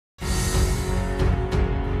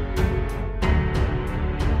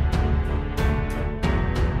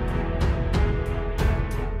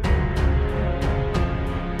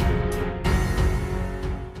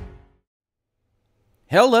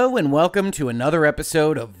Hello and welcome to another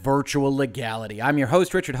episode of Virtual Legality. I'm your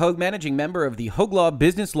host, Richard Hogue, managing member of the Hogue Law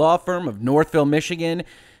business law firm of Northville, Michigan.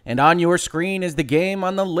 And on your screen is the game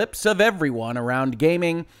on the lips of everyone around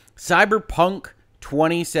gaming, Cyberpunk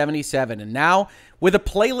 2077. And now, with a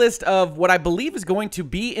playlist of what I believe is going to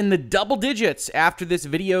be in the double digits after this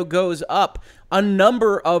video goes up, a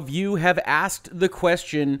number of you have asked the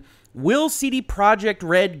question, will CD Projekt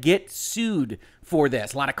Red get sued for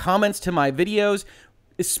this? A lot of comments to my videos,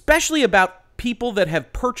 especially about people that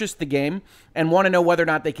have purchased the game and want to know whether or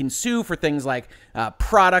not they can sue for things like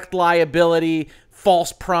product liability,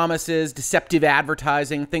 false promises, deceptive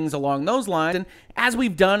advertising, things along those lines. And as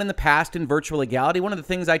we've done in the past in Virtual Legality, one of the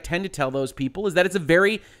things I tend to tell those people is that it's a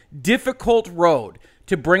very difficult road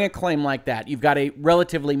to bring a claim like that. You've got a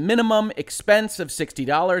relatively minimum expense of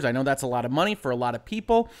 $60. I know that's a lot of money for a lot of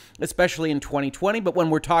people, especially in 2020. But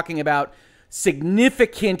when we're talking about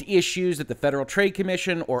significant issues that the Federal Trade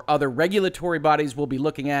Commission or other regulatory bodies will be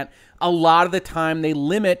looking at, a lot of the time they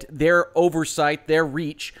limit their oversight, their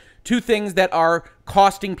reach, to things that are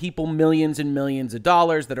costing people millions and millions of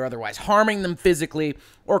dollars, that are otherwise harming them physically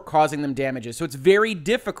or causing them damages. So it's very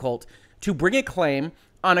difficult to bring a claim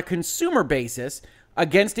on a consumer basis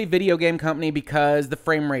against a video game company because the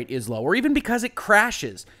frame rate is low, or even because it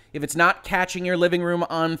crashes. If it's not catching your living room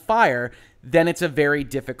on fire, then it's a very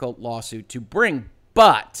difficult lawsuit to bring.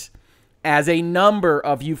 But as a number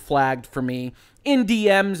of you flagged for me in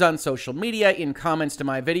DMs on social media, in comments to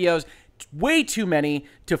my videos, way too many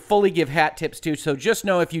to fully give hat tips to. So just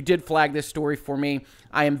know, if you did flag this story for me,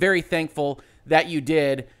 I am very thankful that you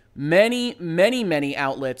did. Many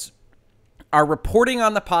outlets are reporting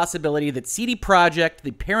on the possibility that CD Projekt,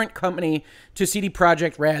 the parent company to CD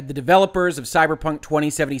Projekt Red, the developers of Cyberpunk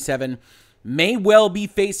 2077, may well be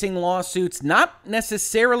facing lawsuits, not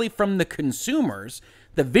necessarily from the consumers,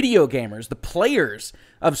 the video gamers, the players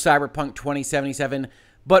of Cyberpunk 2077,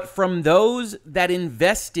 but from those that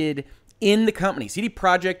invested in the company. CD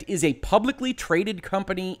Projekt is a publicly traded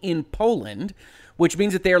company in Poland, which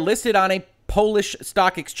means that they are listed on a Polish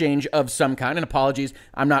stock exchange of some kind. And apologies,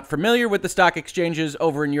 I'm not familiar with the stock exchanges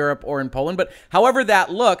over in Europe or in Poland, but however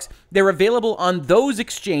that looks, they're available on those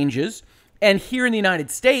exchanges. And here in the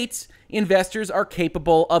United States, investors are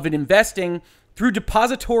capable of investing through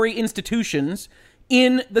depository institutions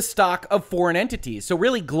in the stock of foreign entities. So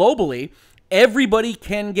really, globally, everybody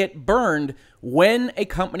can get burned when a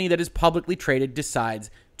company that is publicly traded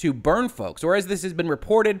decides to burn folks. Or as this has been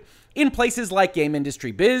reported in places like Game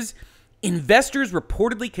Industry Biz, investors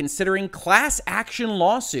reportedly considering class action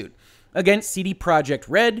lawsuit against CD Projekt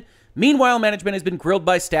Red. Meanwhile, management has been grilled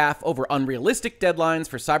by staff over unrealistic deadlines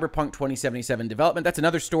for Cyberpunk 2077 development. That's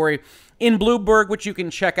another story in Bloomberg, which you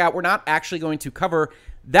can check out. We're not actually going to cover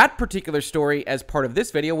that particular story as part of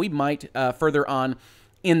this video. We might further on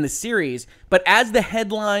in the series. But as the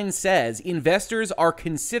headline says, investors are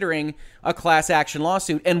considering a class action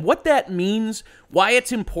lawsuit. And what that means, why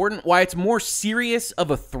it's important, why it's more serious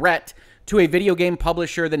of a threat to a video game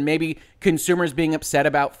publisher than maybe consumers being upset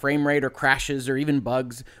about frame rate or crashes or even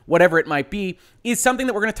bugs, whatever it might be, is something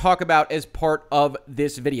that we're going to talk about as part of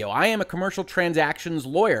this video. I am a commercial transactions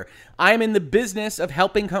lawyer. I am in the business of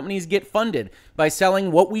helping companies get funded by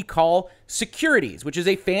selling what we call securities, which is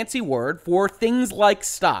a fancy word for things like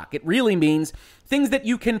stock. It really means things that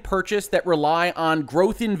you can purchase that rely on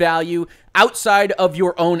growth in value outside of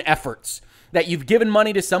your own efforts, that you've given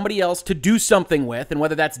money to somebody else to do something with, and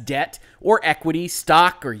whether that's debt or equity,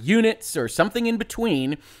 stock or units or something in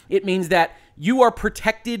between, it means that you are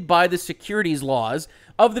protected by the securities laws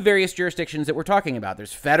of the various jurisdictions that we're talking about.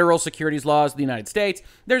 There's federal securities laws in the United States,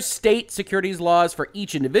 there's state securities laws for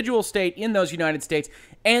each individual state in those United States,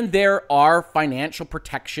 and there are financial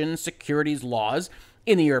protection securities laws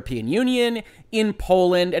in the European Union, in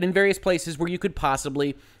Poland, and in various places where you could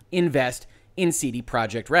possibly invest in CD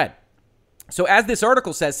Projekt Red. So as this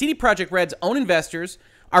article says, CD Projekt Red's own investors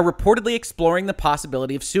are reportedly exploring the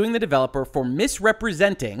possibility of suing the developer for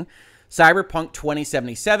misrepresenting Cyberpunk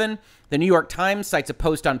 2077. The New York Times cites a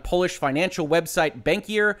post on Polish financial website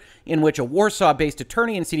Bankier, in which a Warsaw-based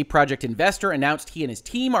attorney and CD Projekt investor announced he and his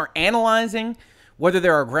team are analyzing whether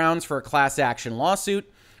there are grounds for a class action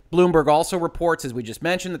lawsuit. Bloomberg also reports, as we just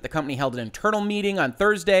mentioned, that the company held an internal meeting on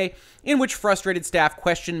Thursday in which frustrated staff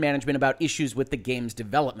questioned management about issues with the game's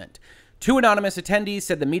development. Two anonymous attendees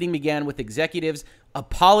said the meeting began with executives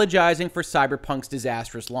apologizing for Cyberpunk's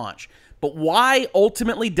disastrous launch. But why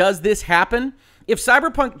ultimately does this happen? If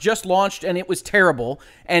Cyberpunk just launched and it was terrible,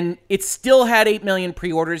 and it still had 8 million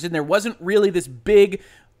pre-orders, and there wasn't really this big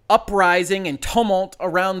uprising and tumult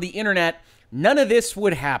around the internet, none of this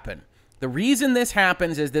would happen. The reason this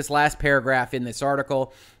happens is this last paragraph in this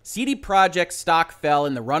article. CD Projekt stock fell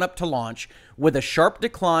in the run-up to launch with a sharp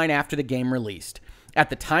decline after the game released.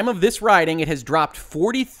 At the time of this writing, it has dropped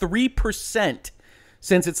 43%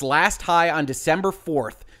 since its last high on December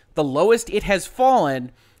 4th, the lowest it has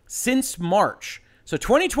fallen since March. So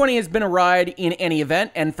 2020 has been a ride in any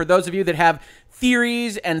event, and for those of you that have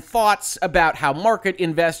theories and thoughts about how market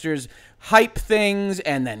investors hype things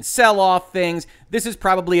and then sell off things, this is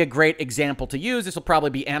probably a great example to use. This will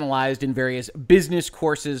probably be analyzed in various business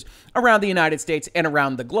courses around the United States and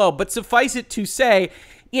around the globe. But suffice it to say,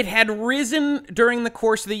 it had risen during the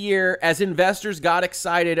course of the year as investors got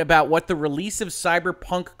excited about what the release of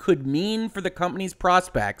Cyberpunk could mean for the company's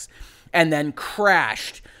prospects, and then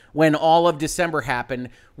crashed when all of December happened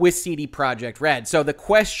with CD Projekt Red. So the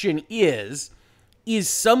question is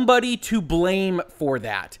somebody to blame for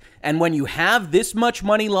that? And when you have this much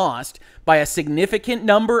money lost by a significant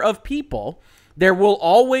number of people, there will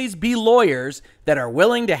always be lawyers that are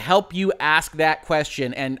willing to help you ask that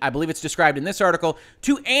question. And I believe it's described in this article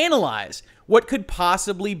to analyze what could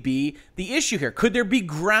possibly be the issue here. Could there be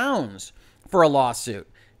grounds for a lawsuit?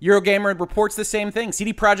 Eurogamer reports the same thing.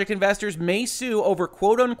 CD Projekt investors may sue over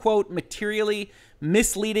quote-unquote materially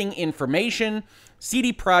misleading information.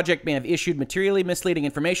 CD Projekt may have issued materially misleading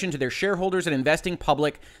information to their shareholders and investing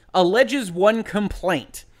public, alleges one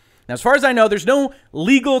complaint. Now, as far as I know, there's no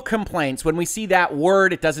legal complaints. When we see that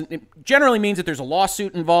word, it generally means that there's a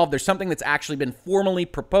lawsuit involved. There's something that's actually been formally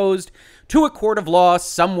proposed to a court of law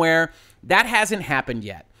somewhere. That hasn't happened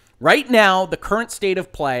yet. Right now, the current state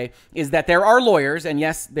of play is that there are lawyers, and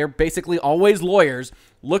yes, they're basically always lawyers,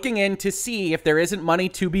 looking in to see if there isn't money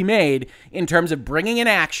to be made in terms of bringing an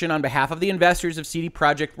action on behalf of the investors of CD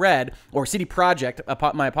Projekt Red, or CD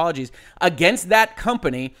Projekt, my apologies, against that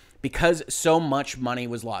company because so much money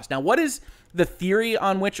was lost. Now, what is the theory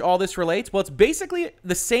on which all this relates? Well, it's basically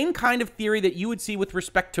the same kind of theory that you would see with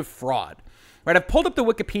respect to fraud. Right? I've pulled up the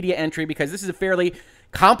Wikipedia entry because this is a fairly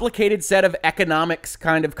complicated set of economics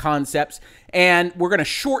kind of concepts, and we're going to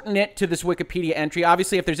shorten it to this Wikipedia entry.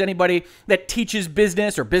 Obviously, if there's anybody that teaches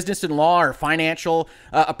business or business and law or financial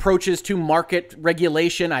approaches to market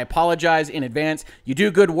regulation, I apologize in advance. You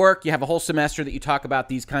do good work. You have a whole semester that you talk about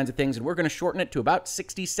these kinds of things, and we're going to shorten it to about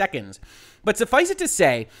 60 seconds. But suffice it to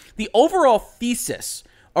say, the overall thesis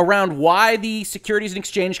around why the Securities and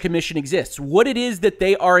Exchange Commission exists, what it is that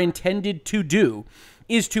they are intended to do,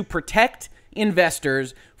 is to protect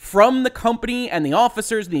investors from the company and the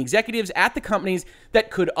officers and the executives at the companies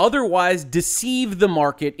that could otherwise deceive the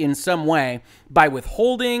market in some way by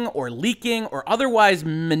withholding or leaking or otherwise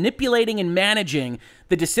manipulating and managing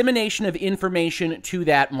the dissemination of information to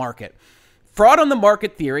that market. Fraud on the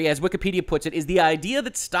market theory, as Wikipedia puts it, is the idea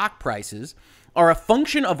that stock prices are a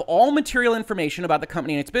function of all material information about the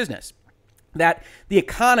company and its business. That the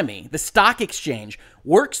economy, the stock exchange,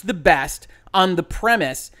 works the best on the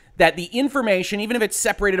premise that the information, even if it's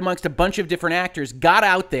separated amongst a bunch of different actors, got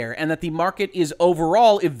out there, and that the market is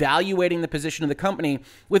overall evaluating the position of the company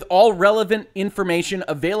with all relevant information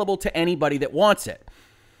available to anybody that wants it.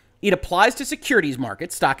 It applies to securities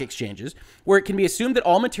markets, stock exchanges, where it can be assumed that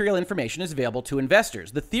all material information is available to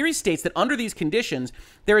investors. The theory states that under these conditions,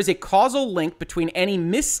 there is a causal link between any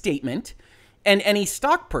misstatement and any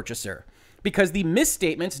stock purchaser, because the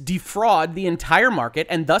misstatements defraud the entire market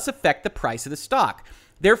and thus affect the price of the stock.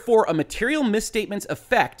 Therefore, a material misstatement's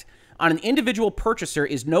effect on an individual purchaser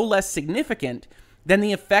is no less significant than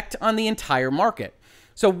the effect on the entire market.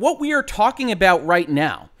 So what we are talking about right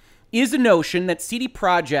now is a notion that CD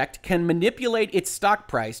Projekt can manipulate its stock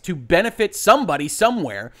price to benefit somebody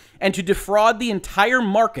somewhere and to defraud the entire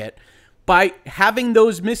market by having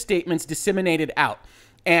those misstatements disseminated out.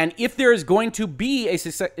 And if there is going to be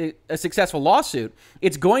a successful lawsuit,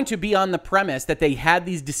 it's going to be on the premise that they had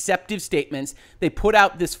these deceptive statements, they put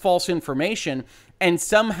out this false information, and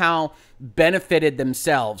somehow benefited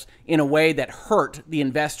themselves in a way that hurt the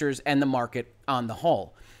investors and the market on the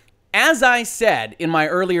whole. As I said in my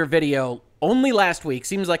earlier video, only last week,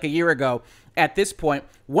 seems like a year ago at this point,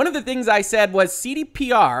 one of the things I said was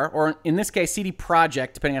CDPR, or in this case, CD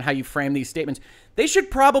Projekt, depending on how you frame these statements, they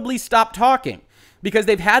should probably stop talking. Because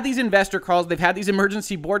they've had these investor calls, they've had these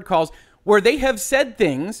emergency board calls where they have said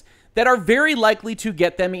things that are very likely to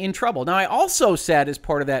get them in trouble. Now, I also said as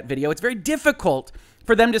part of that video, it's very difficult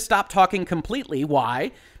for them to stop talking completely.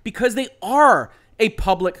 Why? Because they are a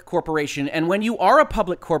public corporation. And when you are a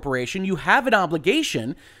public corporation, you have an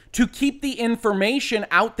obligation to keep the information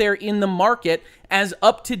out there in the market as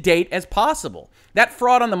up to date as possible. That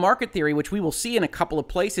fraud on the market theory, which we will see in a couple of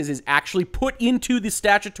places, is actually put into the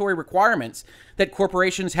statutory requirements that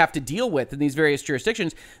corporations have to deal with in these various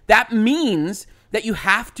jurisdictions. That means that you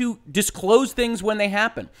have to disclose things when they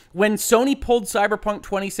happen. When Sony pulled Cyberpunk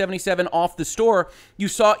 2077 off the store, you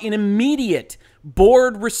saw an immediate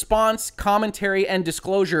board response, commentary, and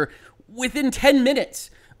disclosure within 10 minutes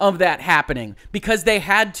of that happening, because they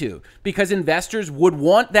had to, because investors would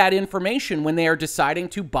want that information when they are deciding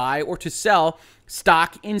to buy or to sell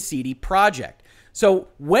stock in CD Projekt. So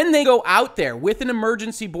when they go out there with an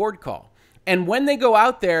emergency board call, and when they go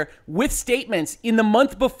out there with statements in the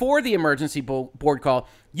month before the emergency board call,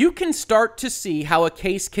 you can start to see how a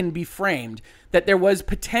case can be framed that there was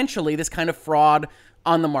potentially this kind of fraud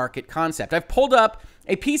on the market concept. I've pulled up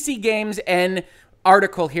a PC Games and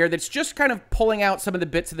article here that's just kind of pulling out some of the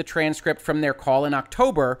bits of the transcript from their call in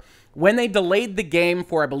October when they delayed the game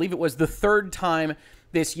for, I believe it was the third time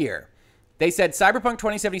this year. They said Cyberpunk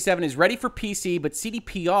 2077 is ready for PC, but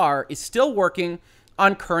CDPR is still working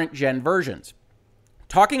on current gen versions.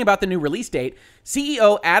 Talking about the new release date,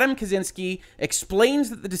 CEO Adam Kaczynski explains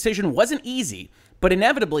that the decision wasn't easy, but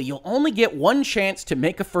inevitably you'll only get one chance to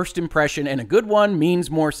make a first impression, and a good one means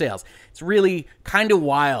more sales. It's really kind of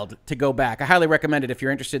wild to go back. I highly recommend it if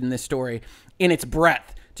you're interested in this story in its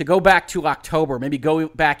breadth, to go back to October, maybe go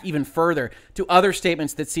back even further to other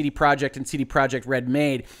statements that CD Projekt and CD Projekt Red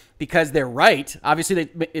made, because they're right. Obviously,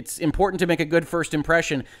 it's important to make a good first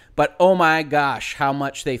impression, but oh my gosh, how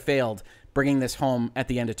much they failed bringing this home at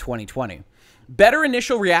the end of 2020. Better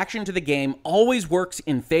initial reaction to the game always works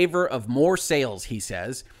in favor of more sales, he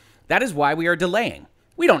says. That is why we are delaying.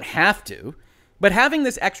 We don't have to, but having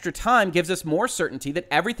this extra time gives us more certainty that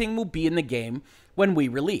everything will be in the game when we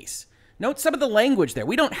release. Note some of the language there.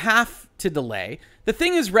 We don't have to delay. The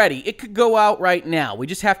thing is ready. It could go out right now. We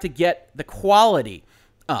just have to get the quality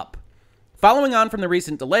up. Following on from the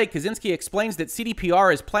recent delay, Kaczynski explains that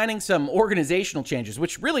CDPR is planning some organizational changes,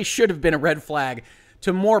 which really should have been a red flag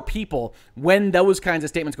to more people when those kinds of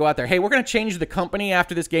statements go out there. Hey, we're going to change the company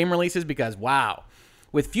after this game releases because, wow,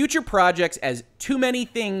 with future projects as too many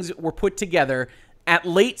things were put together at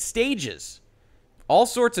late stages, all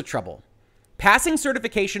sorts of trouble. Passing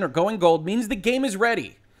certification or going gold means the game is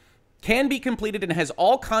ready, can be completed, and has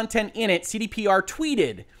all content in it, CDPR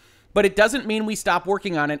tweeted, but it doesn't mean we stop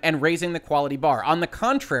working on it and raising the quality bar. On the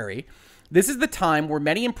contrary, this is the time where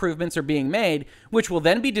many improvements are being made, which will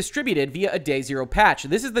then be distributed via a day zero patch.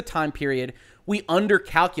 This is the time period we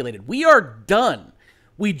undercalculated. We are done.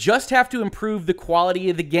 We just have to improve the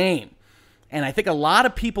quality of the game. And I think a lot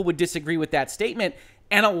of people would disagree with that statement,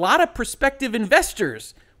 and a lot of prospective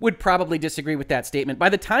investors would probably disagree with that statement. By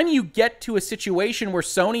the time you get to a situation where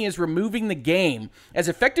Sony is removing the game as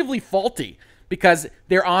effectively faulty because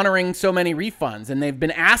they're honoring so many refunds and they've been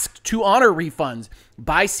asked to honor refunds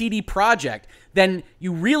by CD Projekt, then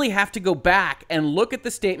you really have to go back and look at the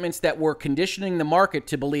statements that were conditioning the market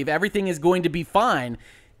to believe everything is going to be fine,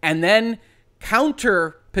 and then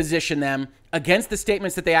counter position them against the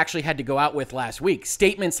statements that they actually had to go out with last week.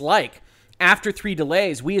 Statements like, after 3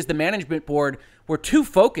 delays, we as the management board were too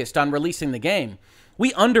focused on releasing the game.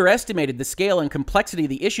 We underestimated the scale and complexity of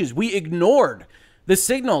the issues. We ignored the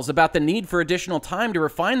signals about the need for additional time to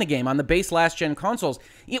refine the game on the base last-gen consoles.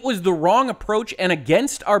 It was the wrong approach and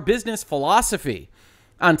against our business philosophy.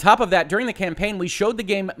 On top of that, during the campaign, we showed the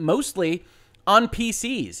game mostly on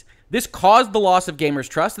PCs. This caused the loss of gamers'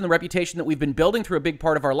 trust and the reputation that we've been building through a big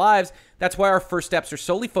part of our lives. That's why our first steps are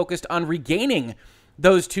solely focused on regaining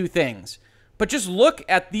those two things. But just look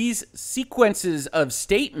at these sequences of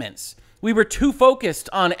statements. We were too focused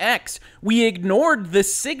on X. We ignored the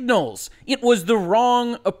signals. It was the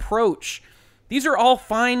wrong approach. These are all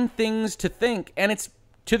fine things to think, and it's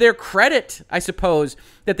to their credit, I suppose,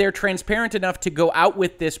 that they're transparent enough to go out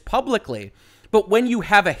with this publicly. But when you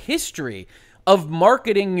have a history of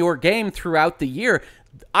marketing your game throughout the year,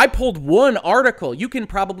 I pulled one article. You can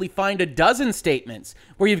probably find a dozen statements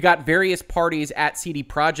where you've got various parties at CD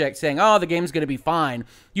Projekt saying, oh, the game's going to be fine.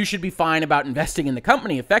 You should be fine about investing in the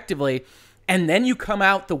company effectively. And then you come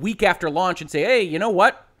out the week after launch and say, hey, you know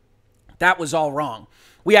what? That was all wrong.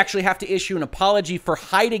 We actually have to issue an apology for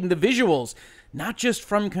hiding the visuals, not just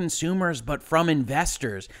from consumers, but from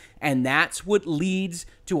investors. And that's what leads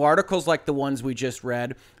to articles like the ones we just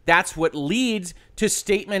read. That's what leads to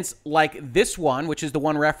statements like this one, which is the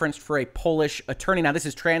one referenced for a Polish attorney. Now, this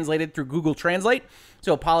is translated through Google Translate,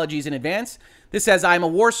 so apologies in advance. This says, I'm a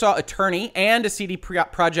Warsaw attorney and a CD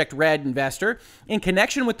Projekt Red investor. In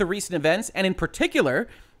connection with the recent events, and in particular,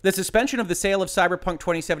 the suspension of the sale of Cyberpunk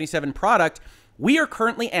 2077 product, We are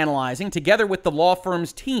currently analyzing, together with the law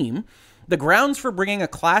firm's team, the grounds for bringing a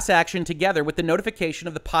class action together with the notification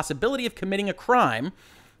of the possibility of committing a crime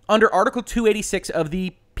under Article 286 of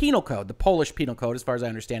the Penal Code, the Polish Penal Code, as far as I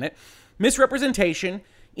understand it, misrepresentation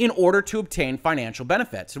in order to obtain financial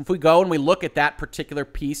benefits. And if we go and we look at that particular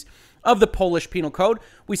piece of the Polish Penal Code,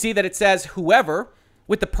 we see that it says, whoever,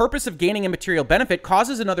 with the purpose of gaining a material benefit,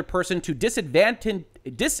 causes another person to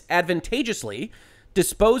disadvantageously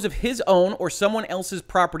dispose of his own or someone else's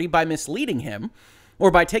property by misleading him, or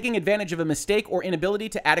by taking advantage of a mistake or inability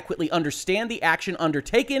to adequately understand the action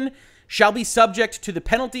undertaken, shall be subject to the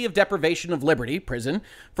penalty of deprivation of liberty, prison,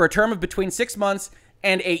 for a term of between 6 months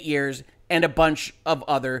and 8 years, and a bunch of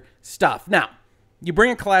other stuff. Now, you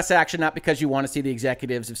bring a class action not because you want to see the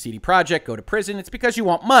executives of CD Projekt go to prison. It's because you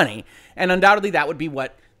want money, and undoubtedly that would be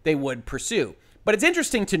what they would pursue. But it's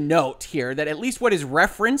interesting to note here that at least what is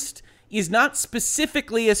referenced is not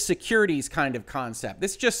specifically a securities kind of concept.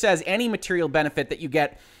 This just says any material benefit that you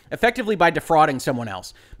get effectively by defrauding someone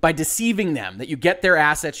else, by deceiving them, that you get their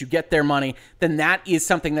assets, you get their money, then that is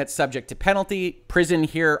something that's subject to penalty. Prison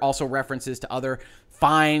here also references to other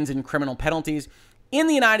fines and criminal penalties. In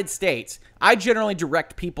the United States, I generally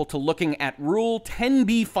direct people to looking at Rule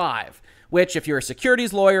 10b-5, which, if you're a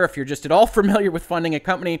securities lawyer, if you're just at all familiar with funding a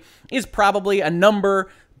company, is probably a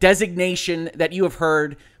number designation that you have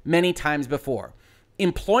heard many times before.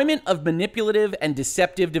 Employment of manipulative and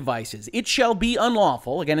deceptive devices. It shall be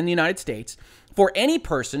unlawful, again in the United States, for any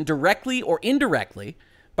person, directly or indirectly,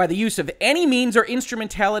 by the use of any means or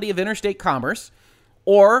instrumentality of interstate commerce,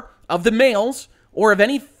 or of the mails, or of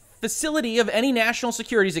any facility of any national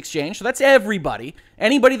securities exchange, so that's everybody,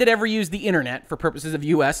 anybody that ever used the internet for purposes of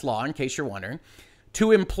U.S. law, in case you're wondering,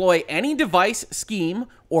 to employ any device, scheme,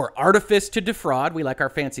 or artifice to defraud, we like our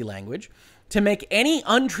fancy language, to make any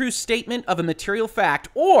untrue statement of a material fact,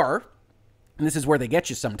 or, and this is where they get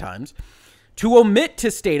you sometimes, to omit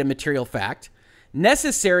to state a material fact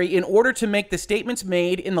necessary in order to make the statements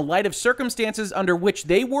made in the light of circumstances under which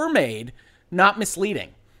they were made not misleading.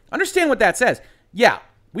 Understand what that says. Yeah,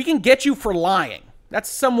 we can get you for lying. That's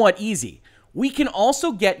somewhat easy. We can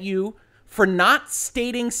also get you for not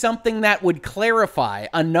stating something that would clarify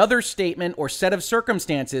another statement or set of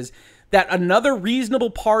circumstances that another reasonable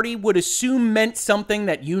party would assume meant something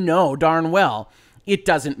that you know darn well it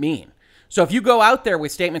doesn't mean. So if you go out there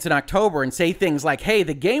with statements in October and say things like, hey,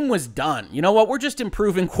 the game was done. You know what? We're just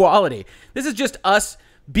improving quality. This is just us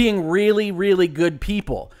being really, really good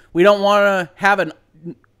people. We don't want to have a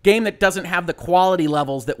game that doesn't have the quality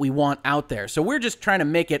levels that we want out there. So we're just trying to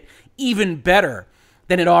make it even better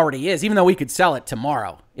than it already is, even though we could sell it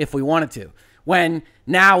tomorrow if we wanted to. When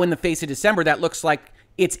now in the face of December, that looks like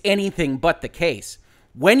it's anything but the case.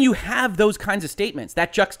 When you have those kinds of statements,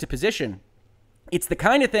 that juxtaposition, it's the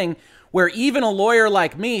kind of thing where even a lawyer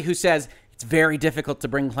like me who says it's very difficult to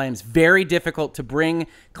bring claims, very difficult to bring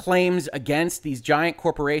claims against these giant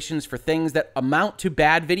corporations for things that amount to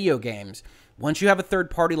bad video games. Once you have a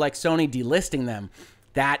third party like Sony delisting them,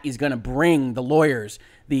 that is going to bring the lawyers,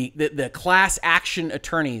 the class action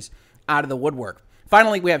attorneys out of the woodwork.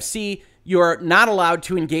 Finally, we have C. You're not allowed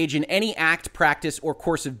to engage in any act, practice, or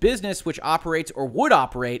course of business which operates or would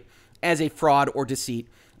operate as a fraud or deceit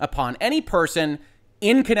upon any person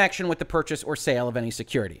in connection with the purchase or sale of any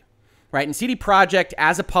security. Right? And CD Projekt,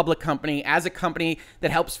 as a public company, as a company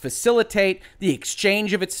that helps facilitate the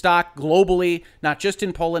exchange of its stock globally, not just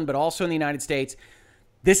in Poland, but also in the United States,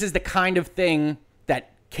 this is the kind of thing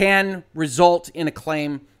that can result in a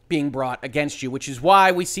claim being brought against you, which is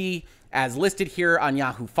why we see, as listed here on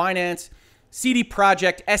Yahoo Finance, CD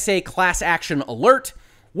Projekt SA Class Action Alert,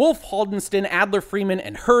 Wolf Haldenstein, Adler Freeman,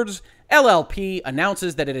 and Hertz LLP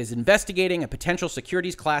announces that it is investigating a potential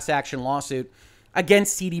securities class action lawsuit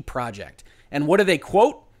against CD Projekt. And what do they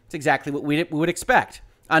quote? It's exactly what we would expect.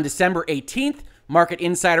 On December 18th, Market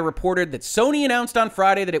Insider reported that Sony announced on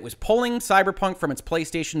Friday that it was pulling Cyberpunk from its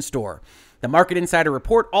PlayStation Store. The Market Insider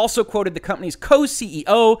report also quoted the company's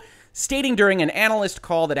co-CEO stating during an analyst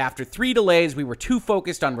call that after 3 delays, we were too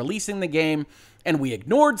focused on releasing the game and we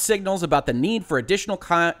ignored signals about the need for additional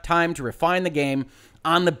time to refine the game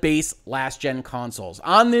on the base last-gen consoles.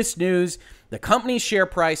 On this news, the company's share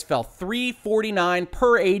price fell $3.49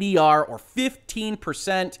 per ADR or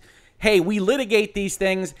 15%. Hey, we litigate these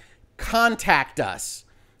things. Contact us.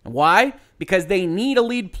 Why? Because they need a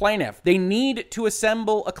lead plaintiff. They need to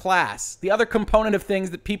assemble a class. The other component of things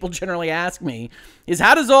that people generally ask me is,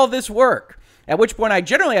 how does all this work? At which point I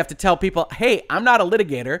generally have to tell people, hey, I'm not a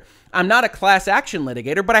litigator. I'm not a class action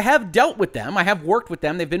litigator, but I have dealt with them. I have worked with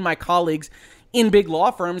them. They've been my colleagues in big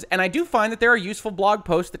law firms, and I do find that there are useful blog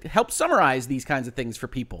posts that help summarize these kinds of things for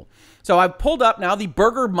people. So I've pulled up now the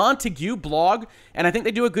Berger Montague blog, and I think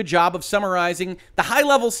they do a good job of summarizing the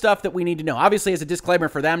high-level stuff that we need to know. Obviously, as a disclaimer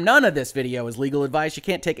for them, none of this video is legal advice. You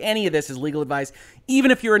can't take any of this as legal advice.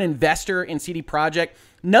 Even if you're an investor in CD Projekt,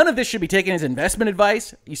 none of this should be taken as investment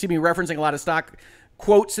advice. You see me referencing a lot of stock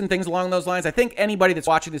quotes and things along those lines. I think anybody that's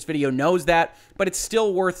watching this video knows that, but it's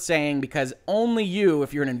still worth saying because only you,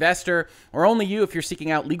 if you're an investor, or only you, if you're seeking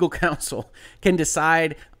out legal counsel, can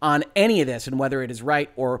decide on any of this and whether it is right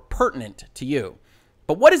or pertinent to you.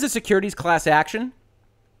 But what is a securities class action?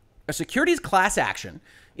 A securities class action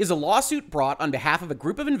is a lawsuit brought on behalf of a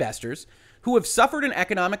group of investors who have suffered an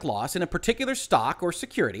economic loss in a particular stock or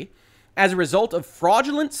security as a result of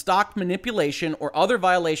fraudulent stock manipulation or other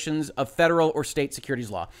violations of federal or state securities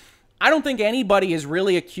law. I don't think anybody is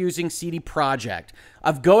really accusing CD Projekt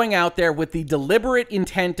of going out there with the deliberate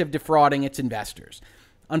intent of defrauding its investors.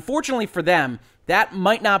 Unfortunately for them, that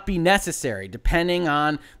might not be necessary, depending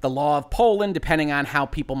on the law of Poland, depending on how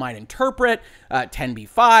people might interpret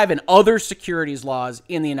 10b-5 and other securities laws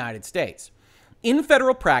in the United States. In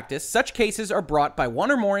federal practice, such cases are brought by one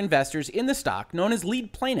or more investors in the stock, known as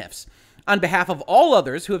lead plaintiffs, on behalf of all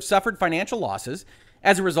others who have suffered financial losses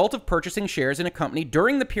as a result of purchasing shares in a company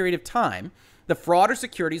during the period of time the fraud or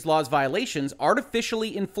securities laws violations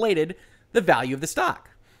artificially inflated the value of the stock.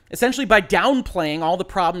 Essentially by downplaying all the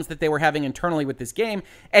problems that they were having internally with this game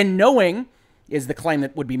and knowing, is the claim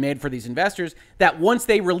that would be made for these investors, that once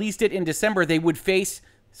they released it in December, they would face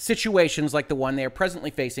situations like the one they are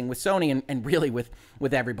presently facing with Sony and really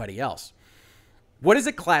with everybody else. What is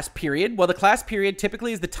a class period? Well, the class period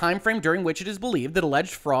typically is the time frame during which it is believed that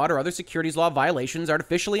alleged fraud or other securities law violations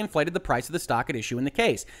artificially inflated the price of the stock at issue in the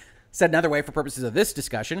case. Said another way for purposes of this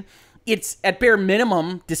discussion, it's at bare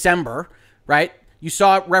minimum December, right? You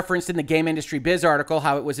saw it referenced in the Game Industry Biz article,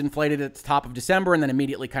 how it was inflated at the top of December and then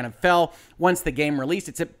immediately kind of fell once the game released.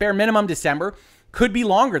 It's at bare minimum December. Could be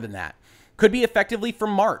longer than that. Could be effectively from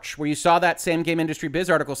March, where you saw that same Game Industry Biz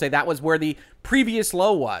article say that was where the previous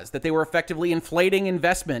low was, that they were effectively inflating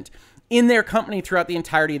investment in their company throughout the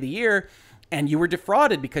entirety of the year, and you were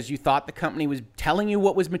defrauded because you thought the company was telling you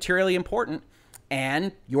what was materially important,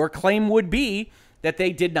 and your claim would be that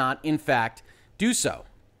they did not, in fact, do so.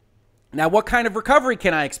 Now, what kind of recovery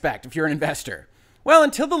can I expect if you're an investor? Well,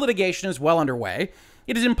 until the litigation is well underway,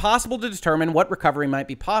 it is impossible to determine what recovery might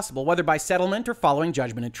be possible, whether by settlement or following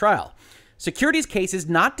judgment at trial. Securities cases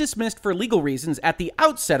not dismissed for legal reasons at the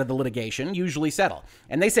outset of the litigation usually settle.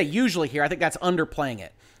 And they say usually here, I think that's underplaying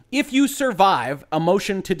it. If you survive a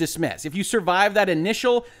motion to dismiss, if you survive that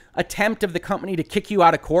initial attempt of the company to kick you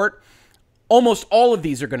out of court, almost all of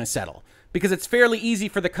these are going to settle because it's fairly easy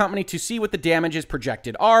for the company to see what the damages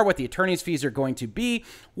projected are, what the attorney's fees are going to be,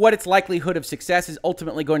 what its likelihood of success is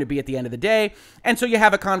ultimately going to be at the end of the day. And so you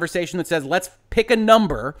have a conversation that says, let's pick a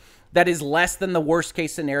number that is less than the worst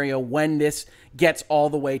case scenario when this gets all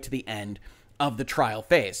the way to the end of the trial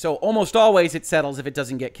phase. So almost always it settles if it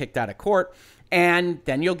doesn't get kicked out of court, and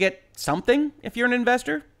then you'll get something if you're an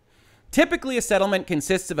investor. Typically, a settlement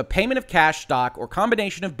consists of a payment of cash, stock, or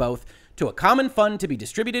combination of both to a common fund to be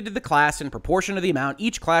distributed to the class in proportion to the amount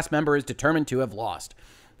each class member is determined to have lost.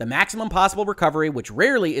 The maximum possible recovery, which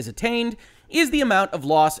rarely is attained, is the amount of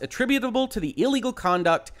loss attributable to the illegal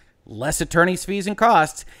conduct, less attorney's fees and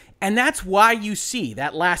costs. And that's why you see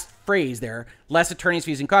that last phrase there, less attorney's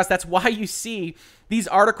fees and costs. That's why you see these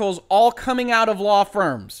articles all coming out of law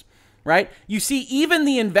firms, right? You see even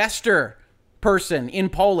the investor person in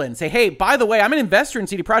Poland say, hey, by the way, I'm an investor in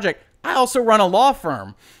CD Projekt. I also run a law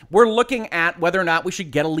firm. We're looking at whether or not we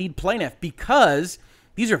should get a lead plaintiff because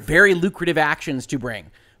these are very lucrative actions to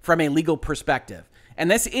bring from a legal perspective.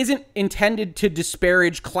 And this isn't intended to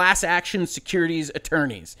disparage class action securities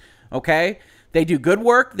attorneys, okay? They do good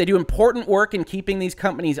work. They do important work in keeping these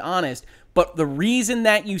companies honest. But the reason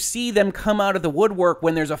that you see them come out of the woodwork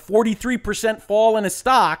when there's a 43% fall in a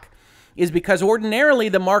stock is because ordinarily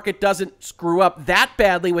the market doesn't screw up that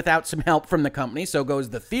badly without some help from the company. So goes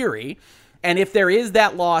the theory. And if there is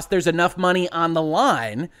that loss, there's enough money on the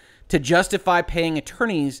line to justify paying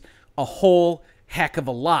attorneys a whole heck of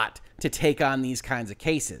a lot to take on these kinds of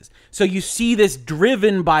cases. So you see this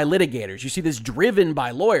driven by litigators. You see this driven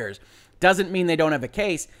by lawyers. Doesn't mean they don't have a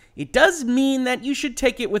case. It does mean that you should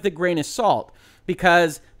take it with a grain of salt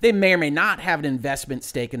because they may or may not have an investment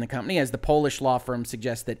stake in the company, as the Polish law firm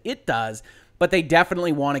suggests that it does, but they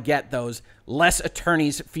definitely want to get those less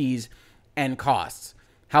attorney's fees and costs.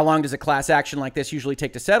 How long does a class action like this usually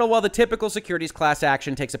take to settle? Well, the typical securities class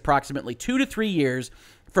action takes approximately 2 to 3 years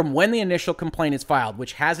from when the initial complaint is filed,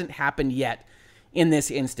 which hasn't happened yet in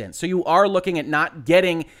this instance. So you are looking at not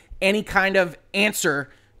getting any kind of answer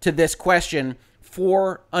to this question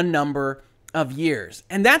for a number of years.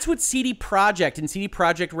 And that's what CD Projekt and CD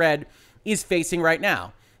Projekt Red is facing right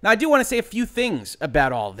now. Now, I do want to say a few things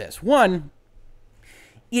about all of this. One,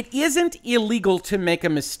 it isn't illegal to make a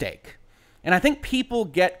mistake. And I think people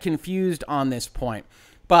get confused on this point.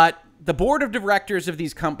 But the board of directors of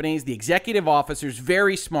these companies, the executive officers,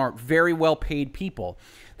 very smart, very well-paid people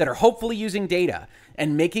that are hopefully using data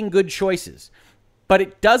and making good choices. But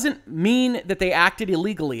it doesn't mean that they acted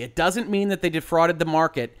illegally. It doesn't mean that they defrauded the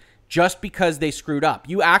market just because they screwed up.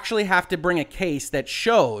 You actually have to bring a case that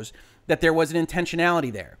shows that there was an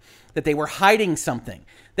intentionality there, that they were hiding something,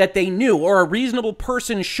 that they knew, or a reasonable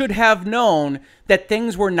person should have known that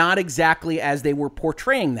things were not exactly as they were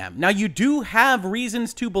portraying them. Now, you do have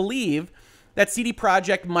reasons to believe that CD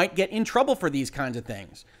Projekt might get in trouble for these kinds of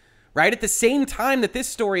things, right? At the same time that this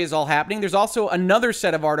story is all happening, there's also another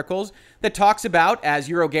set of articles that talks about, as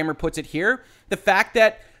Eurogamer puts it here, the fact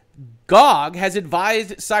that GOG has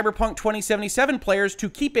advised Cyberpunk 2077 players to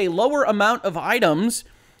keep a lower amount of items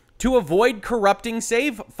to avoid corrupting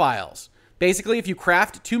save files. Basically, if you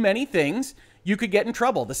craft too many things, you could get in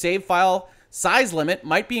trouble. The save file size limit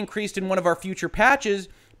might be increased in one of our future patches,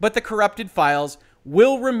 but the corrupted files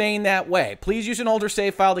will remain that way. Please use an older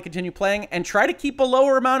save file to continue playing and try to keep a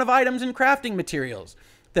lower amount of items and crafting materials,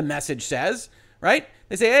 the message says, right?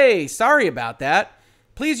 They say, hey, sorry about that.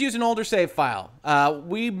 Please use an older save file.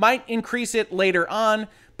 We might increase it later on,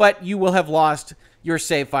 but you will have lost your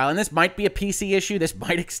save file. And this might be a PC issue. This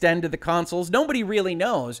might extend to the consoles. Nobody really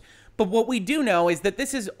knows. But what we do know is that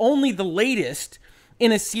this is only the latest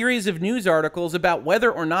in a series of news articles about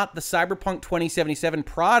whether or not the Cyberpunk 2077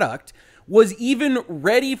 product was even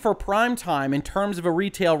ready for prime time in terms of a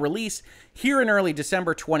retail release here in early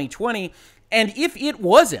December 2020. And if it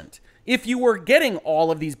wasn't, if you were getting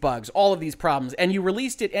all of these bugs, all of these problems, and you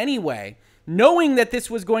released it anyway, knowing that this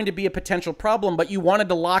was going to be a potential problem, but you wanted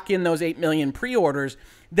to lock in those 8 million pre-orders,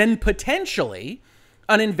 then potentially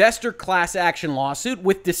an investor class action lawsuit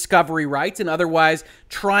with discovery rights and otherwise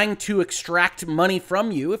trying to extract money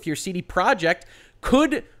from you, if you're CD Projekt,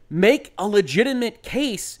 could make a legitimate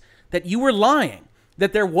case that you were lying,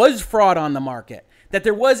 that there was fraud on the market, that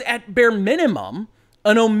there was at bare minimum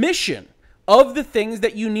an omission of the things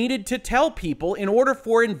that you needed to tell people in order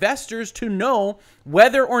for investors to know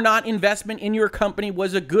whether or not investment in your company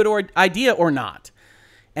was a good idea or not.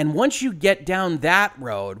 And once you get down that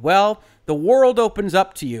road, well, the world opens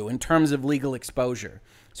up to you in terms of legal exposure.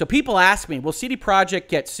 So people ask me, will CD Projekt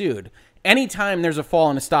get sued? Anytime there's a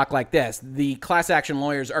fall in a stock like this, the class action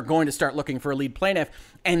lawyers are going to start looking for a lead plaintiff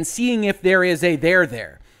and seeing if there is a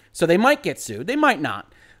there. So they might get sued. They might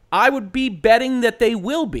not. I would be betting that they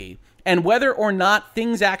will be. And whether or not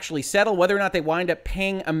things actually settle, whether or not they wind up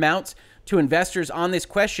paying amounts to investors on this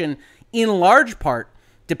question, in large part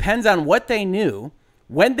depends on what they knew,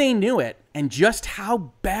 when they knew it, and just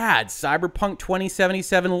how bad Cyberpunk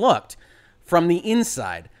 2077 looked from the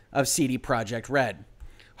inside of CD Projekt Red.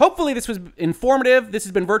 Hopefully this was informative. This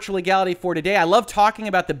has been Virtual Legality for today. I love talking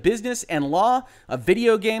about the business and law of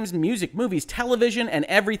video games, music, movies, television, and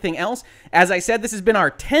everything else. As I said, this has been our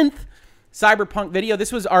 10th Cyberpunk video.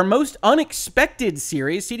 This was our most unexpected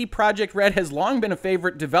series. CD Projekt Red has long been a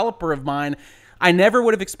favorite developer of mine. I never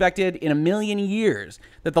would have expected in a million years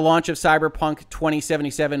that the launch of Cyberpunk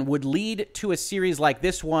 2077 would lead to a series like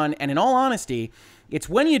this one. And in all honesty, it's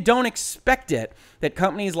when you don't expect it that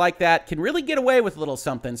companies like that can really get away with a little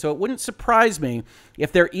something. So it wouldn't surprise me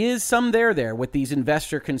if there is some there with these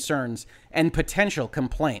investor concerns and potential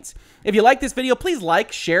complaints. If you like this video, please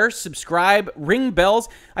like, share, subscribe, ring bells.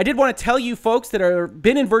 I did want to tell you folks that have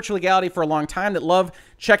been in Virtual Legality for a long time that love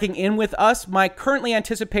checking in with us. My currently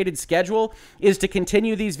anticipated schedule is to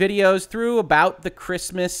continue these videos through about the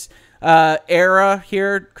Christmas era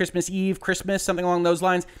here, Christmas Eve, Christmas, something along those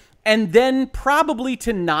lines. And then probably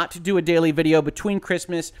to not do a daily video between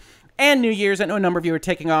Christmas and New Year's. I know a number of you are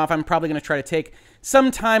taking off. I'm probably going to try to take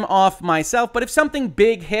some time off myself. But if something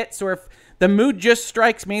big hits or if the mood just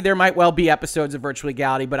strikes me, there might well be episodes of Virtual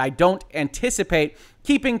Legality. But I don't anticipate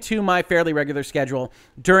keeping to my fairly regular schedule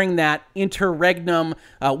during that interregnum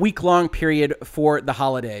week-long period for the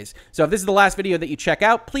holidays. So if this is the last video that you check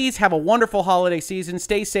out, please have a wonderful holiday season.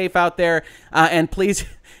 Stay safe out there. And please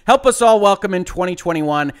help us all welcome in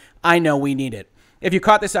 2021. I know we need it. If you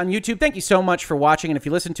caught this on YouTube, thank you so much for watching. And if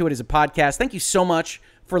you listen to it as a podcast, thank you so much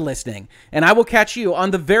for listening. And I will catch you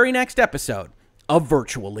on the very next episode of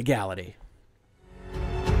Virtual Legality.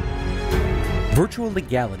 Virtual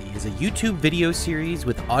Legality is a YouTube video series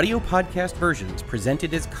with audio podcast versions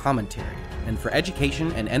presented as commentary. and for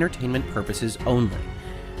education and entertainment purposes only.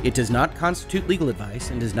 It does not constitute legal advice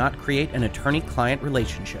and does not create an attorney-client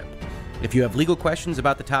relationship. If you have legal questions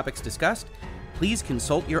about the topics discussed, please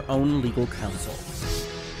consult your own legal counsel.